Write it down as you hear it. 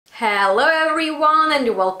Hello everyone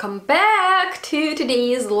and welcome back to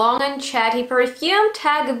today's long and chatty perfume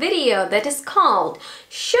tag video that is called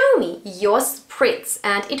Show Me Your Spritz,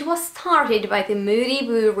 and it was started by the Moody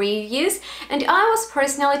reviews and I was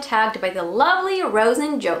personally tagged by the lovely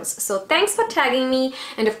Rosen Jones, so thanks for tagging me,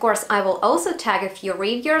 and of course I will also tag a few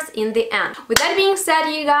reviewers in the end. With that being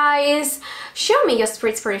said, you guys, Show Me Your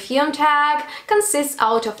Spritz perfume tag consists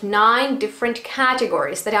out of 9 different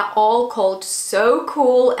categories that are all called So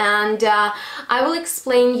Cool, and I will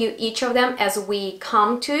explain you each of them as we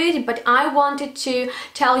come to it, but I wanted to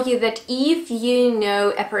tell you that if you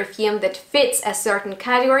know a perfume that fits a certain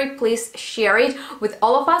category, please share it with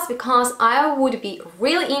all of us, because I would be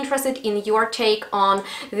really interested in your take on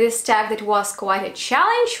this tag that was quite a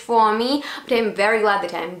challenge for me, but I'm very glad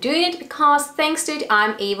that I'm doing it, because thanks to it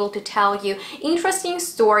I'm able to tell you interesting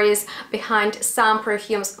stories behind some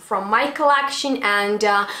perfumes from my collection. And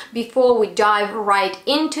before we dive right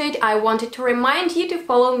into it, I wanted to remind you to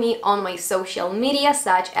follow me on my social media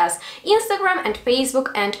such as Instagram and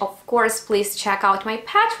Facebook, and of course please check out my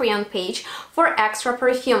Patreon page for extra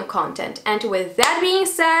perfume content. And with that being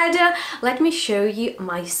said, let me show you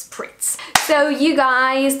my spritz. So you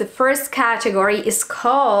guys, the first category is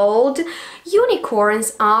called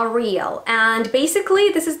Unicorns Are Real, and basically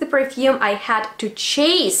this is the perfume I had to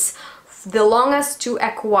chase the longest to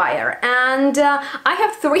acquire, and I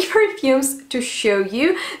have 3 perfumes to show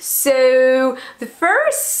you. So the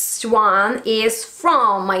first one is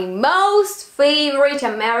from my most favorite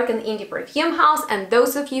American indie perfume house, and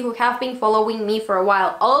those of you who have been following me for a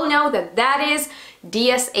while all know that that is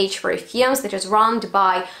DSH Perfumes, that is run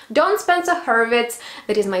by Dawn Spencer Hurwitz.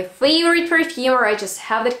 That is my favorite perfumer. I just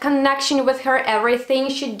have that connection with her. Everything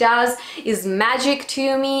she does is magic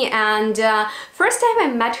to me, and first time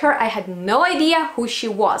I met her I had no idea who she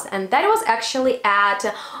was, and that was actually at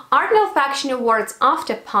Art and Fashion Awards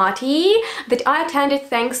after party that I attended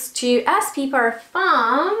thanks to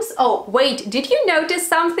SPRITZ. Oh wait, did you notice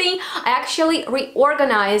something? I actually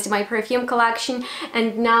reorganized my perfume collection,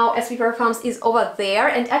 and now SPRITZ is over there,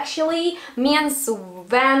 and actually me and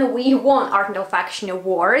Sven, we won Art and Fashion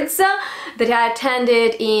Awards that I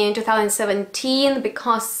attended in 2017,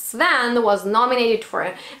 because Sven was nominated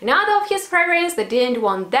for another of his fragrance that didn't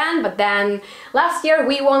won then, but then last year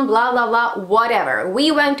we won, blah blah blah, whatever.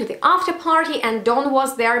 We went to the after party and Dawn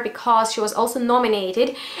was there because she was also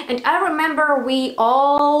nominated, and I remember we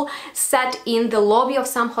all sat in the lobby of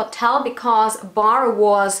some hotel because bar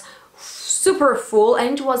was super full,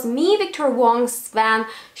 and it was me, Victor Wong, Sven,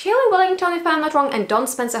 Shayla Wellington if I'm not wrong, and Dawn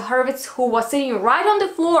Spencer Hurwitz, who was sitting right on the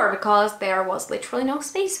floor because there was literally no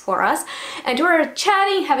space for us, and we were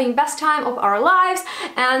chatting, having best time of our lives.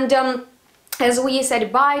 And as we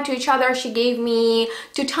said bye to each other, she gave me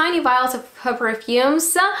 2 tiny vials of her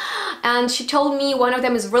perfumes, and she told me one of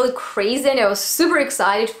them is really crazy, and I was super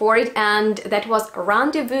excited for it, and that was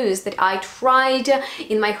Rendezvous that I tried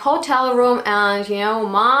in my hotel room, and you know,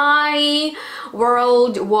 my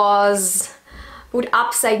world was put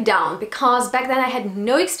upside down, because back then I had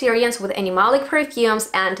no experience with animalic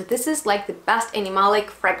perfumes, and this is like the best animalic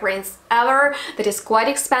fragrance ever. That is quite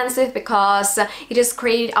expensive because it is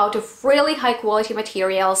created out of really high quality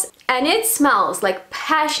materials, and it smells like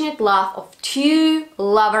passionate love of 2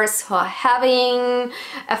 lovers who are having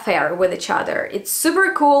affair with each other. It's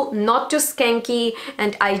super cool, not too skanky,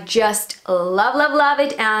 and I just love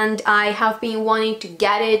it, and I have been wanting to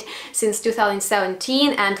get it since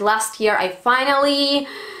 2017, and last year I finally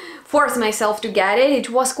forced myself to get it. It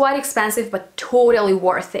was quite expensive but totally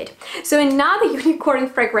worth it. So another unicorn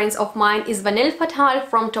fragrance of mine is Vanille Fatale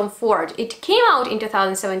from Tom Ford. It came out in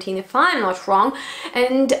 2017 if I'm not wrong,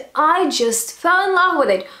 and I just fell in love with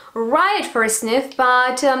it right at first sniff,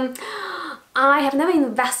 but I have never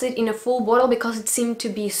invested in a full bottle because it seemed to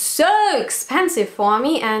be so expensive for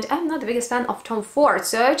me, and I'm not the biggest fan of Tom Ford,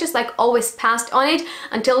 so I just like always passed on it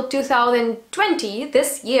until 2020,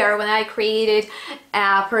 this year, when I created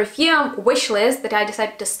a perfume wish list that I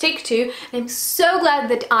decided to stick to, and I'm so glad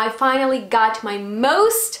that I finally got my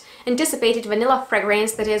most anticipated vanilla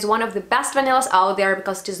fragrance that is one of the best vanillas out there,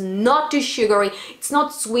 because it is not too sugary, it's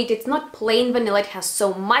not sweet, it's not plain vanilla, it has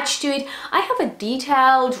so much to it. I have a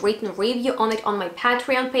detailed written review on it on my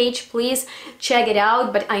Patreon page, please check it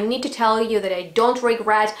out, but I need to tell you that I don't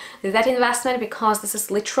regret that investment, because this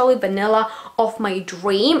is literally vanilla of my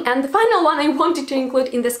dream. And the final one I wanted to include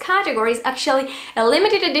in this category is actually a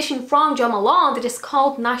limited edition from Jo Malone that is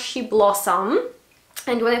called Nashi Blossom.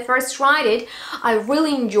 And when I first tried it, I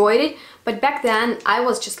really enjoyed it, But back then I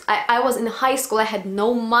was in high school. I had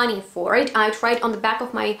no money for it. I tried on the back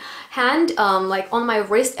of my hand, like on my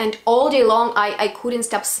wrist, and all day long I couldn't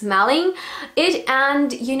stop smelling it.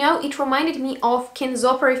 And you know, it reminded me of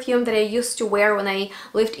Kenzo perfume that I used to wear when I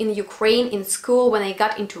lived in Ukraine in school, when I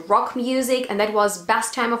got into rock music, and that was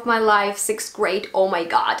best time of my life, 6th grade. Oh my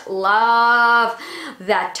god, love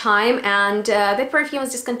that time. And that perfume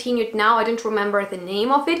is discontinued now. I don't remember the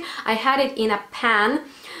name of it. I had it in a pan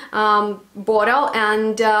bottle,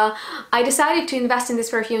 and I decided to invest in this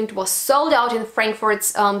perfume. It was sold out in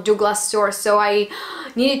Frankfurt's Douglas store, so I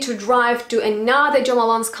needed to drive to another Jo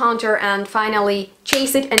Malone's counter and finally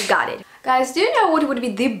chase it and got it. Guys, do you know what would be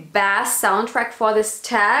the best soundtrack for this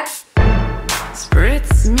tag?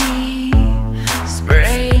 Spritz me,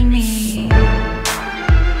 spray me,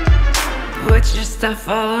 put your stuff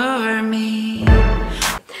all over me.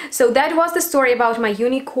 So that was the story about my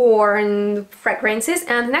unicorn fragrances,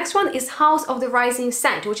 and the next one is House of the Rising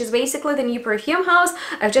Scent, which is basically the new perfume house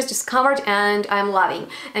I've just discovered and I'm loving.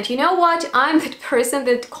 And you know what? I'm that person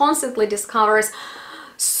that constantly discovers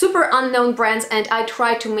super unknown brands, and I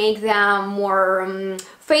try to make them more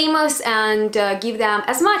famous and give them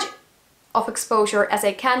as much of exposure as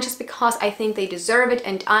I can, just because I think they deserve it.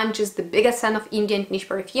 And I'm just the biggest fan of Indian niche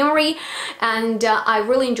perfumery, and I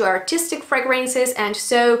really enjoy artistic fragrances, and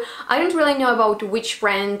so I don't really know about which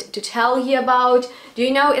brand to tell you about. Do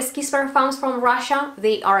you know PERFUMES from Russia?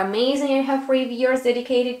 They are amazing. I have reviews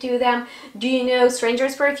dedicated to them. Do you know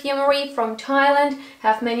Strangers Perfumery from Thailand?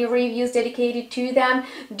 Have many reviews dedicated to them.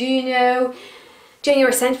 Do you know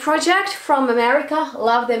January Scent Project from America?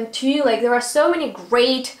 Love them too. Like, there are so many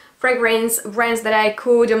great fragrance brands that I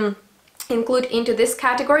could include into this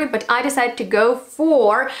category, but I decided to go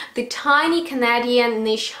for the tiny Canadian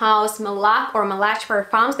niche house Melach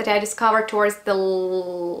Perfumes that I discovered towards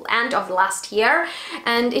the end of last year,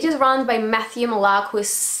 and it is run by Matthew Melach, who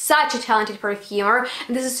is such a talented perfumer.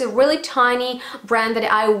 And this is a really tiny brand that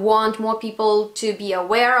I want more people to be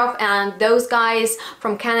aware of, and those guys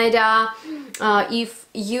from Canada, if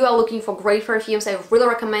you are looking for great perfumes, I really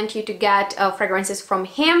recommend you to get fragrances from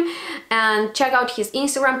him, and check out his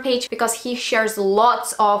Instagram page because he shares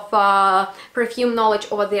lots of perfume knowledge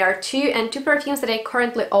over there too. And 2 perfumes that I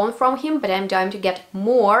currently own from him, but I'm dying to get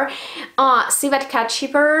more. Civet Cat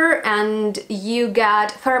Shipper, and you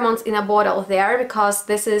get Pheromones in a Bottle there, because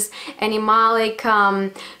this is animalic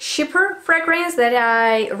shipper fragrance that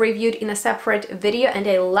I reviewed in a separate video and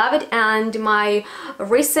I love it. And my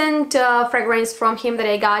recent fragrance from him that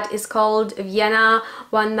I got is called Vienna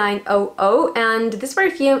 1900, and this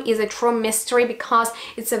perfume is a true mystery because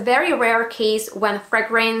it's a very rare case when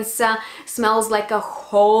fragrance smells like a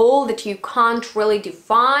whole that you can't really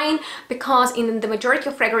define, because in the majority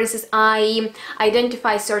of fragrances I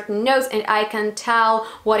identify certain notes and I can tell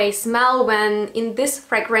what I smell, when in this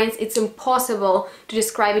fragrance it's impossible to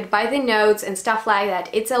describe it by the notes and stuff like that.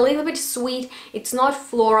 It's a little bit sweet, it's not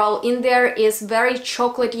floral, in there is very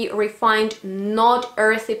chocolatey, refined, not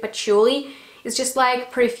earthy patchouli. It's just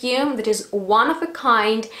like perfume that is one of a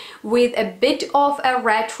kind with a bit of a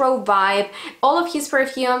retro vibe. All of his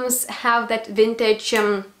perfumes have that vintage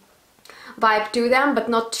vibe to them, but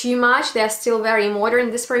not too much. They're still very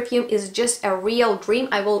modern. This perfume is just a real dream.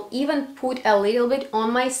 I will even put a little bit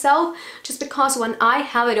on myself, just because when I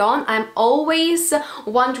have it on, I'm always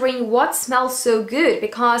wondering what smells so good,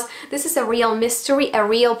 because this is a real mystery, a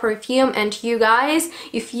real perfume. And you guys,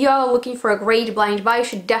 if you are looking for a great blind buy, you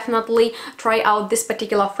should definitely try out this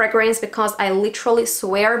particular fragrance, because I literally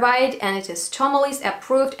swear by it, and it is Tommelise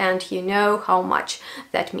approved, and you know how much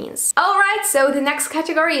that means. Alright, so the next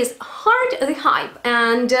category is Heart the Hype,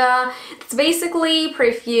 and it's basically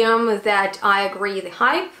perfume that I agree the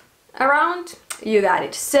hype around. You got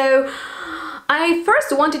it. So I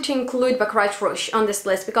first wanted to include Baccarat Rouge on this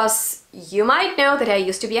list, because you might know that I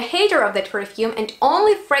used to be a hater of that perfume, and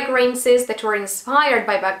only fragrances that were inspired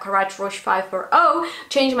by Baccarat Rouge 540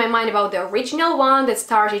 changed my mind about the original one that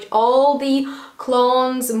started all the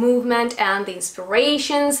clones movement and the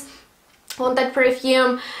inspirations on that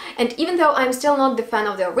perfume. And even though I'm still not the fan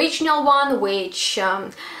of the original one, which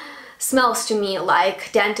smells to me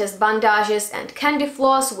like dentist bandages and candy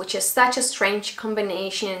floss, which is such a strange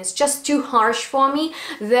combination, it's just too harsh for me,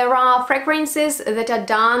 there are fragrances that are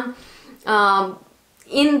done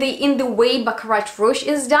in the way Baccarat Rouge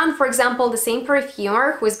is done. For example, the same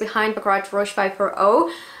perfumer who is behind Baccarat Rouge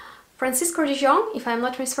 540 Francisco de Jong, if I'm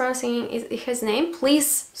not mispronouncing his name.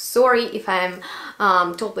 Please, sorry if I'm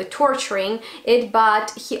totally torturing it, but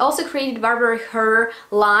he also created Barbary Her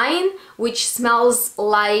line, which smells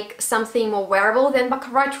like something more wearable than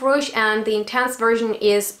Baccarat Rouge, and the intense version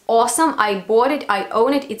is awesome. I bought it, I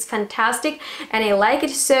own it, it's fantastic, and I like it.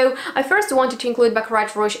 So I first wanted to include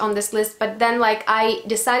Baccarat Rouge on this list, but then like I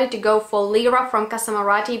decided to go for Lira from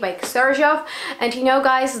Casamarati by Xerjov. And you know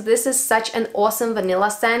guys, this is such an awesome vanilla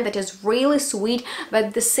scent that is really sweet, but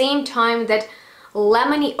at the same time that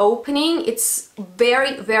lemony opening, it's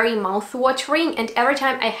very, very mouth-watering, and every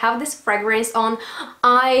time I have this fragrance on,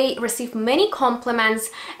 I receive many compliments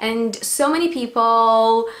and so many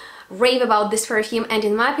people rave about this perfume, and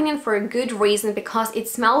in my opinion for a good reason, because it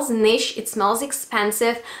smells niche, it smells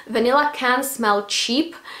expensive. Vanilla can smell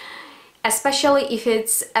cheap, especially if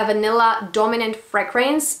it's a vanilla dominant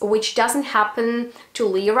fragrance, which doesn't happen to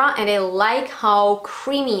Lira. And I like how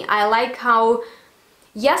creamy, I like how,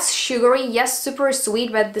 yes, sugary, yes, super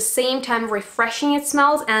sweet, but at the same time refreshing it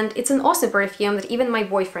smells. And it's an awesome perfume that even my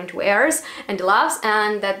boyfriend wears and loves,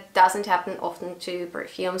 and that doesn't happen often to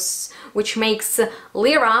perfumes, which makes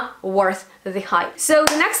Lira worth the hype. So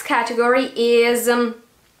the next category is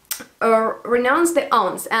Renounce the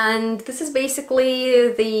Ounce, and this is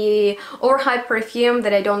basically the overhyped perfume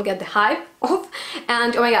that I don't get the hype of.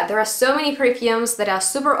 And oh my god, there are so many perfumes that are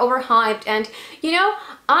super overhyped, and you know,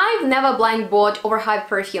 I've never blind bought overhyped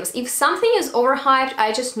perfumes. If something is overhyped,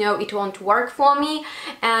 I just know it won't work for me,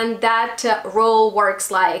 and that rule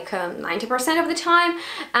works like 90% of the time.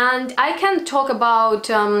 And I can talk about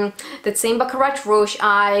that same Baccarat Rouge.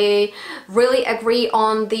 I really agree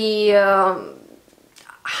on the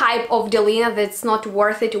hype of Delina that's not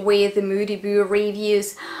worth it with the Moody Boo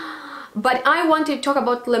reviews. But I want to talk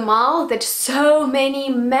about Le Mal that so many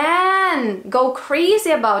men go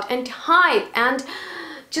crazy about and hype and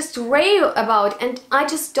just rave about, and I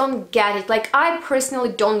just don't get it. Like, I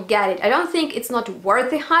personally don't get it. I don't think it's not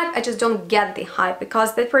worth the hype, I just don't get the hype,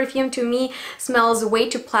 because that perfume to me smells way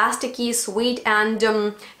too plasticky, sweet, and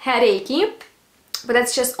headachy. But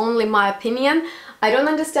that's just only my opinion. I don't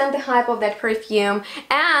understand the hype of that perfume,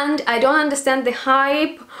 and I don't understand the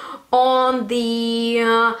hype on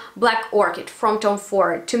the Black Orchid from Tom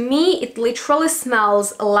Ford. To me, it literally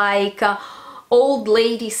smells like old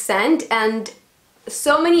lady scent, and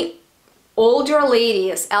so many older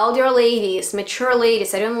ladies, elder ladies, mature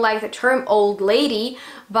ladies, I don't like the term old lady,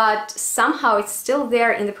 but somehow it's still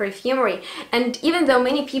there in the perfumery. And even though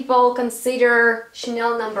many people consider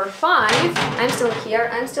Chanel No. 5, I'm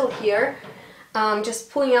still here, just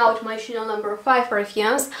pulling out my Chanel No. 5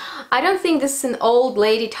 perfumes, I don't think this is an old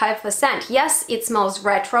lady type of a scent. Yes, it smells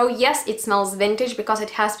retro, yes, it smells vintage because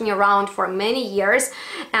it has been around for many years,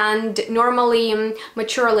 and normally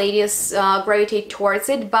mature ladies gravitate towards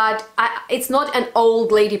it, but it's not an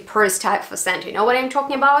old lady purse type of a scent, you know what I'm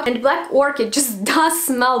talking about? And Black Orchid just does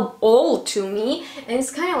smell old to me, and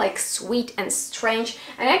it's kind of like sweet and strange.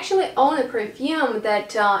 I actually own a perfume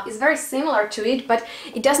that is very similar to it, but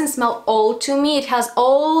it doesn't smell old to me. It has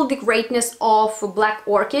all the greatness of Black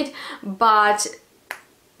Orchid, but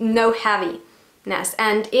no heaviness,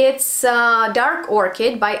 and it's Dark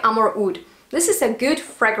Orchid by Amor Oud. This is a good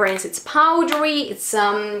fragrance. It's powdery, it's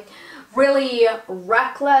really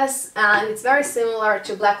reckless, and it's very similar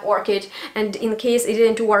to Black Orchid. And in case it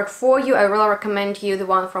didn't work for you, I really recommend you the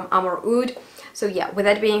one from Amor Oud. So yeah, with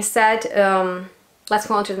that being said, let's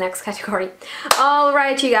move on to the next category.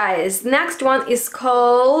 Alright, you guys, next one is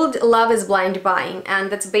called Love is Blind Buying,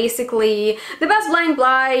 and that's basically the best blind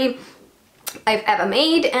buy I've ever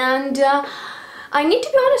made. And I need to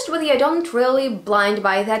be honest with you, I don't really blind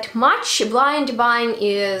buy that much. Blind buying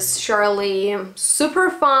is surely super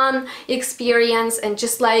fun experience, and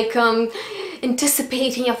just like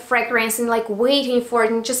anticipating a fragrance and like waiting for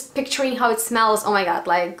it and just picturing how it smells. Oh my god,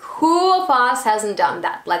 like who of us hasn't done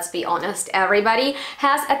that? Let's be honest, everybody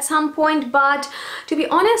has at some point. But to be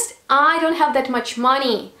honest, I don't have that much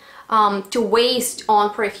money to waste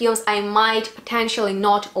on perfumes I might potentially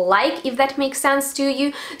not like, if that makes sense to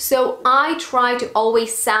you. So I try to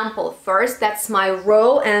always sample first. That's my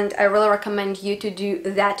rule, and I really recommend you to do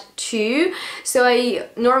that too. So I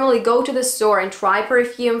normally go to the store and try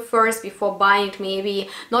perfume first before buying it, maybe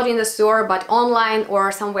not in the store but online or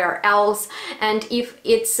somewhere else. And if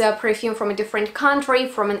it's a perfume from a different country,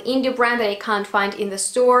 from an indie brand that I can't find in the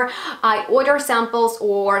store, I order samples,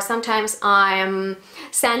 or sometimes I'm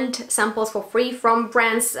sent samples for free from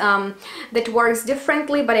brands that works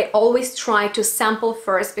differently, but I always try to sample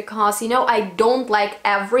first because, you know, I don't like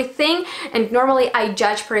everything, and normally I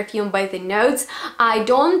judge perfume by the notes. I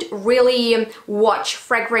don't really watch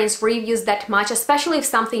fragrance reviews that much, especially if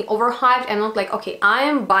something overhyped. I'm not like, okay, I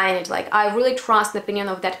am buying it. Like, I really trust the opinion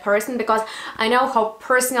of that person because I know how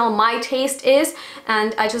personal my taste is,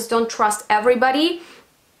 and I just don't trust everybody.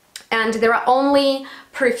 And there are only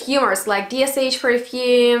perfumers like DSH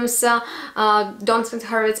Perfumes, Don Smith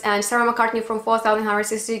Hurwitz and Sarah McCartney from 4000 Hours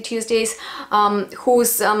Tuesdays,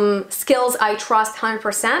 whose skills I trust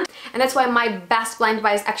 100%. And that's why my best blind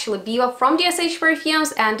buy is actually Biva from DSH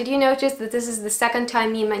Perfumes. And did you notice that this is the second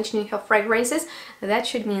time me mentioning her fragrances? That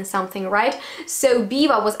should mean something, right? So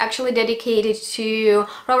Biva was actually dedicated to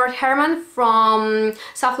Robert Herman from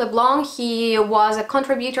Safle Blanc. He was a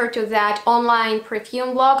contributor to that online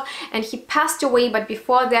perfume blog, and he passed away, but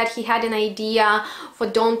before that he had an idea for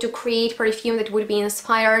Dawn to create perfume that would be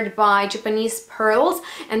inspired by Japanese pearls,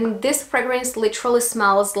 and this fragrance literally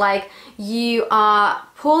smells like you are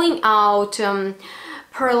pulling out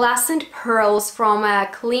pearlescent pearls from a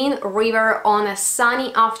clean river on a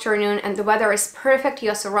sunny afternoon, and the weather is perfect,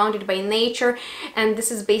 you're surrounded by nature, and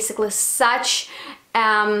this is basically such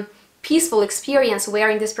peaceful experience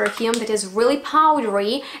wearing this perfume that is really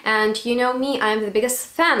powdery. And you know me, I'm the biggest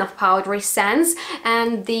fan of powdery scents,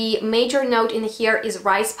 and the major note in here is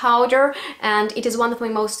rice powder, and it is one of my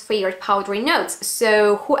most favorite powdery notes.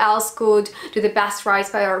 So who else could do the best rice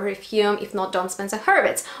powder perfume if not Don Spencer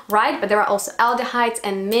Hurwitz, right? But there are also aldehydes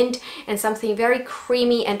and mint and something very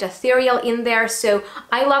creamy and ethereal in there. So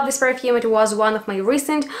I love this perfume. It was one of my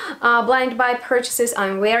recent blind buy purchases.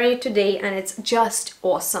 I'm wearing it today and it's just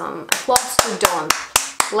awesome. Applause to Dawn.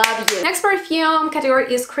 Love you. Next perfume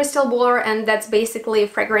category is Crystal Bowler, and that's basically a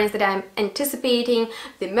fragrance that I'm anticipating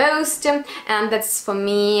the most, and that's for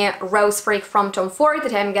me Rose Freak from Tom Ford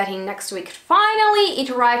that I'm getting next week. Finally, it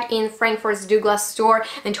arrived in Frankfurt's Douglas store,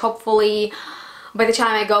 and hopefully by the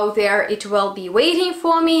time I go there it will be waiting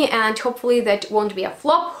for me, and hopefully that won't be a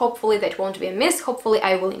flop, hopefully that won't be a miss, hopefully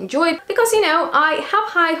I will enjoy it, because you know, I have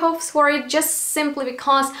high hopes for it just simply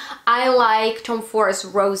because I like Tom Ford's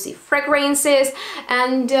rosy fragrances,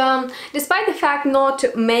 and despite the fact not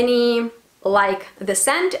many like the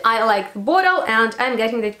scent, I like the bottle and I'm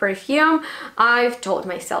getting that perfume. I've told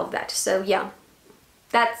myself that, so yeah.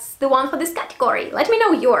 That's the one for this category. Let me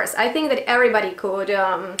know yours. I think that everybody could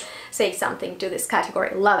say something to this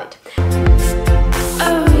category. Love it.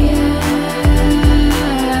 Oh yeah,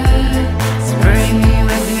 spray me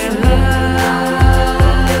with your love.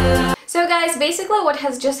 So guys, basically what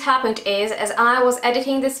has just happened is, as I was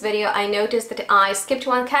editing this video, I noticed that I skipped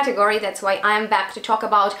one category. That's why I'm back to talk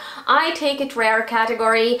about I Take It Rare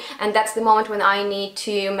category, and that's the moment when I need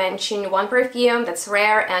to mention one perfume that's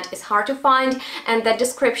rare and is hard to find, and that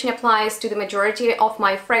description applies to the majority of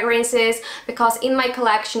my fragrances, because in my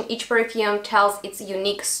collection each perfume tells its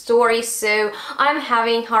unique story, so I'm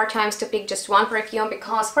having hard times to pick just one perfume,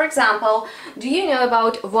 because for example, do you know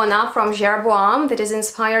about Vona from Jeroboam that is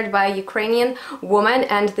inspired by a Ukrainian woman,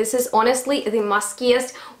 and this is honestly the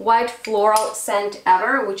muskiest white floral scent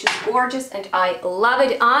ever, which is gorgeous and I love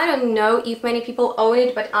it. I don't know if many people own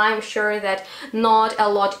it, but I'm sure that not a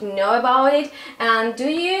lot know about it. And do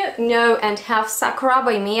you know and have Sakura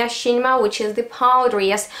by Mia Shinma, which is the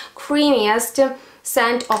powderiest, creamiest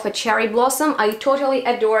scent of a cherry blossom? I totally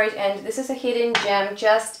adore it, and this is a hidden gem,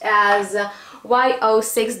 just as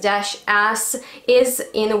Y06-S is,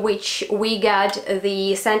 in which we get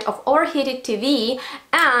the scent of overheated TV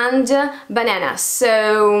and banana.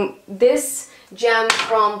 So this gem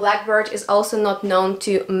from Blackbird is also not known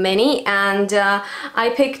to many, and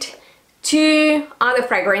I picked two other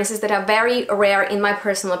fragrances that are very rare in my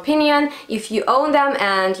personal opinion. If you own them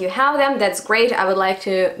and you have them, that's great, I would like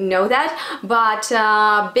to know that. But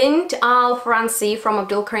Bint Al Faransi from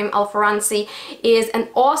Abdul Karim Al Faransi is an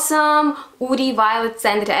awesome woody violet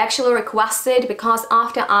scent that I actually requested, because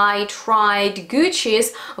after I tried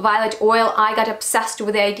Gucci's violet oil, I got obsessed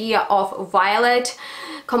with the idea of violet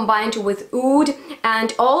combined with oud,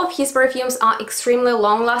 and all of his perfumes are extremely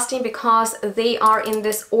long lasting because they are in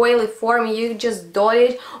this oily form. You just dot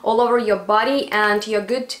it all over your body and you're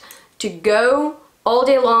good to go. All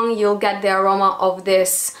day long you'll get the aroma of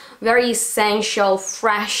this very essential,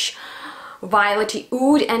 fresh, violety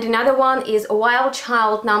oud. And another one is Wild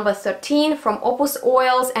Child number 13 from Opus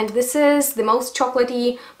Oils, and this is the most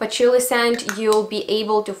chocolatey patchouli scent you'll be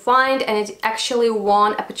able to find, and it actually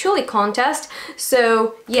won a patchouli contest,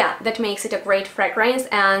 so yeah, that makes it a great fragrance.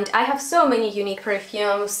 And I have so many unique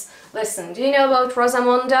perfumes. Listen, do you know about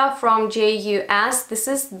Rosamonda from JUS? This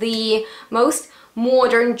is the most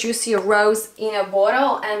modern juicy rose in a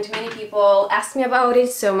bottle, and many people asked me about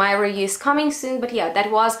it, so my review is coming soon. But yeah,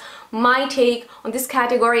 that was my take on this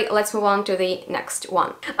category. Let's move on to the next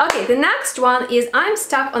one. Okay, the next one is I'm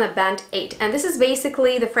Stuck on a Band 8, and this is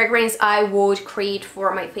basically the fragrance I would create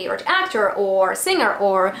for my favorite actor or singer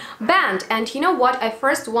or band. And you know what, I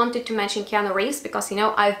first wanted to mention Keanu Reeves because, you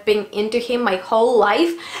know, I've been into him my whole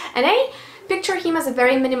life, and I picture him as a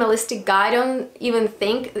very minimalistic guy. I don't even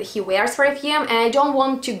think that he wears perfume, and I don't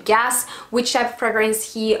want to guess which type of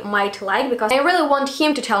fragrance he might like, because I really want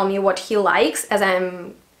him to tell me what he likes, as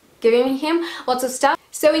I'm giving him lots of stuff.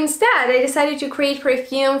 So instead, I decided to create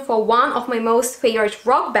perfume for one of my most favorite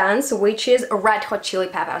rock bands, which is Red Hot Chili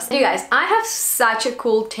Peppers. You guys, I have such a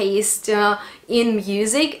cool taste in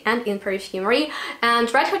music and in perfumery,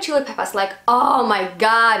 and Red Hot Chili Peppers, like, oh my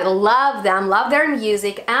god, love them, love their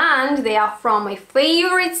music, and they are from my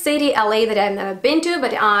favorite city, LA, that I've never been to,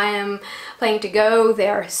 but I am planning to go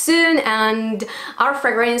there soon, and our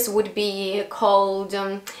fragrance would be called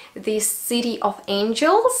the City of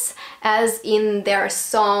Angels, as in their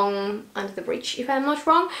song Under the Bridge, if I'm not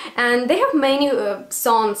wrong. And they have many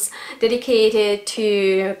songs dedicated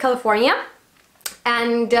to California.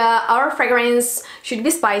 And our fragrance should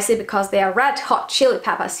be spicy because they are Red Hot Chili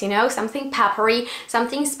Peppers, you know, something peppery,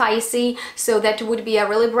 something spicy, so that would be a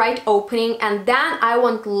really bright opening. And then I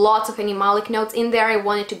want lots of animalic notes in there. I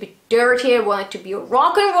want it to be dirty, I want it to be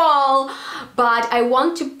rock and roll, but I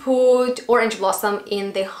want to put orange blossom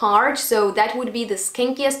in the heart, so that would be the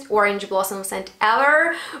skinkiest orange blossom scent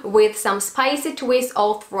ever, with some spicy twist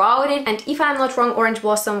all throughout it. And if I'm not wrong, orange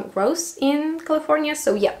blossom grows in California,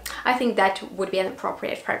 so yeah, I think that would be an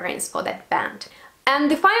appropriate fragrance for that band. And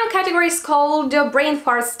the final category is called Brain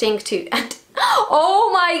Fart Stink 2. And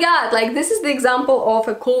oh my god, like, this is the example of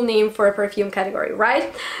a cool name for a perfume category,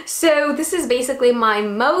 right? So this is basically my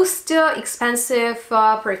most expensive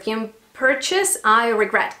perfume purchase I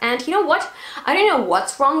regret. And you know what? I don't know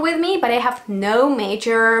what's wrong with me, but I have no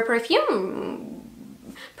major perfume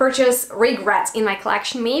purchase regrets in my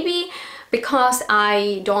collection. Maybe because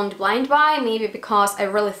I don't blind buy, maybe because I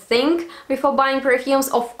really think before buying perfumes.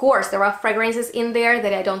 Of course, there are fragrances in there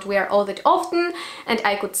that I don't wear all that often and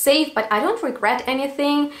I could save, but I don't regret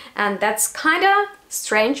anything, and that's kind of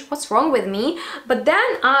strange. What's wrong with me? But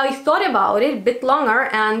then I thought about it a bit longer,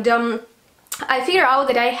 and I figured out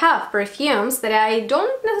that I have perfumes that I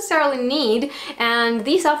don't necessarily need, and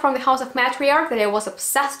these are from the House of Matriarch that I was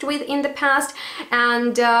obsessed with in the past.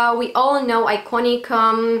 And we all know iconic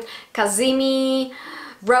Kazimi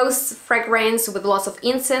rose fragrance with lots of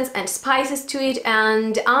incense and spices to it,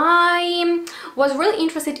 and I was really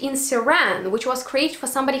interested in Siren, which was created for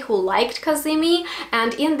somebody who liked Kazimi,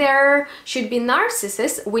 and in there should be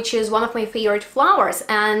Narcissus, which is one of my favorite flowers.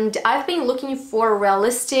 And I've been looking for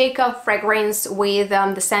realistic fragrance with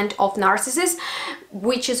the scent of Narcissus,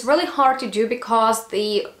 which is really hard to do because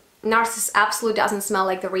the Narcissus absolutely doesn't smell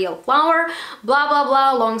like the real flower, blah blah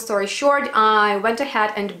blah. Long story short, I went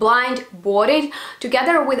ahead and blind bought it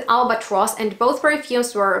together with Albatross, and both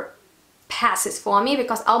perfumes were passes for me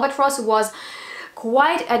because Albatross was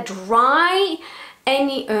quite a dry,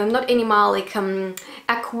 not animalic,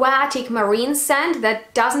 aquatic marine scent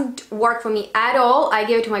that doesn't work for me at all. I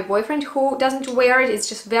gave it to my boyfriend who doesn't wear it. It's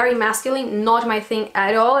just very masculine, not my thing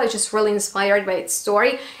at all. It's just really inspired by its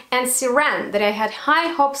story. And Siren, that I had high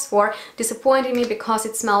hopes for, disappointed me because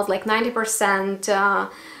it smells like 90%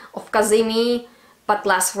 of Kazimi, but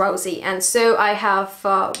less rosy. And so I have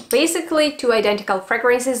basically two identical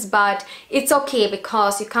fragrances, but it's okay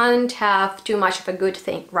because you can't have too much of a good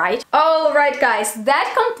thing, right? Alright guys,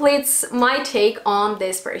 that completes my take on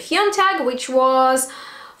this perfume tag, which was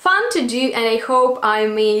fun to do, and I hope I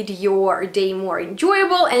made your day more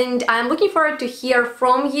enjoyable, and I'm looking forward to hear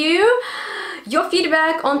from you. Your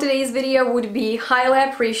feedback on today's video would be highly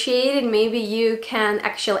appreciated. Maybe you can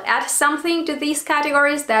actually add something to these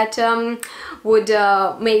categories that would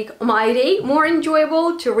make my day more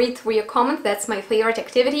enjoyable to read through your comments. That's my favorite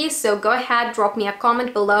activity, so go ahead, drop me a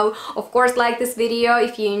comment below. Of course, like this video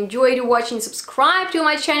if you enjoyed watching, subscribe to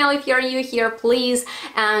my channel if you're new here, please,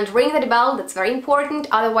 and ring that bell, that's very important,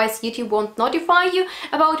 otherwise YouTube won't notify you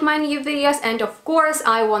about my new videos. And of course,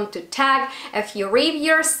 I want to tag a few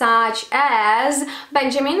reviewers such as as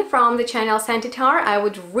Benjamin from the channel Santitar. I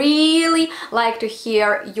would really like to hear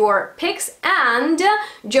your picks, and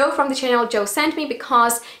Joe from the channel Joe sent me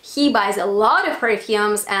because he buys a lot of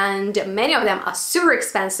perfumes and many of them are super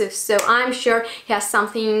expensive, so I'm sure he has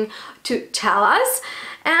something to tell us.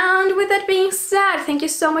 And with that being said, thank you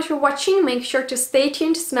so much for watching. Make sure to stay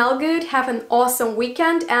tuned, smell good, have an awesome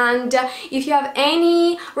weekend, and if you have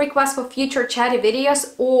any requests for future chatty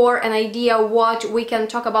videos or an idea what we can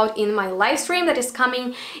talk about in my live stream that is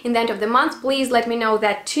coming in the end of the month, please let me know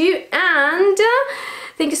that too. And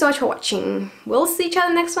thank you so much for watching. We'll see each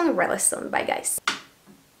other next one really soon. Bye guys.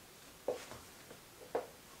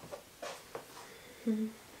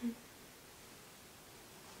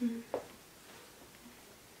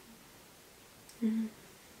 Mm-hmm.